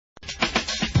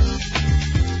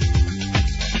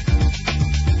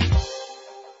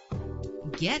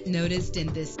Get noticed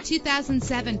in this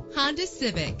 2007 Honda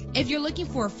Civic. If you're looking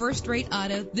for a first-rate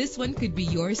auto, this one could be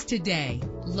yours today.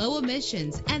 Low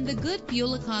emissions and the good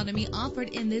fuel economy offered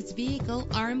in this vehicle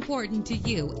are important to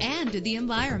you and to the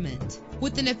environment.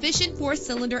 With an efficient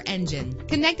 4-cylinder engine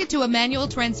connected to a manual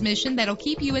transmission that'll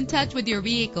keep you in touch with your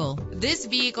vehicle, this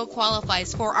vehicle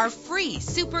qualifies for our free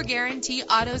Super Guarantee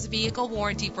Autos Vehicle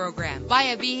Warranty Program. Buy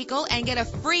a vehicle and get a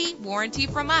free warranty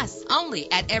from us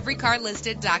only at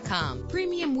everycarlisted.com.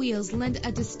 Premium wheels lend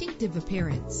a distinctive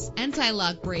appearance.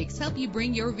 Anti-lock brakes help you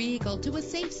bring your vehicle to a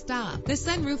safe stop. The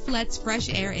sunroof lets fresh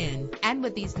air in. And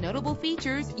with these notable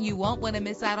features, you won't want to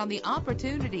miss out on the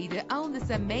opportunity to own this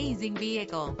amazing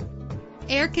vehicle.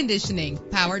 Air conditioning,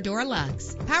 power door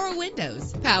locks, power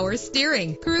windows, power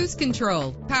steering, cruise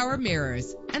control, power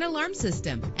mirrors, an alarm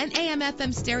system, an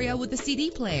AM/FM stereo with a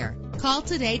CD player. Call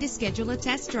today to schedule a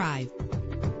test drive.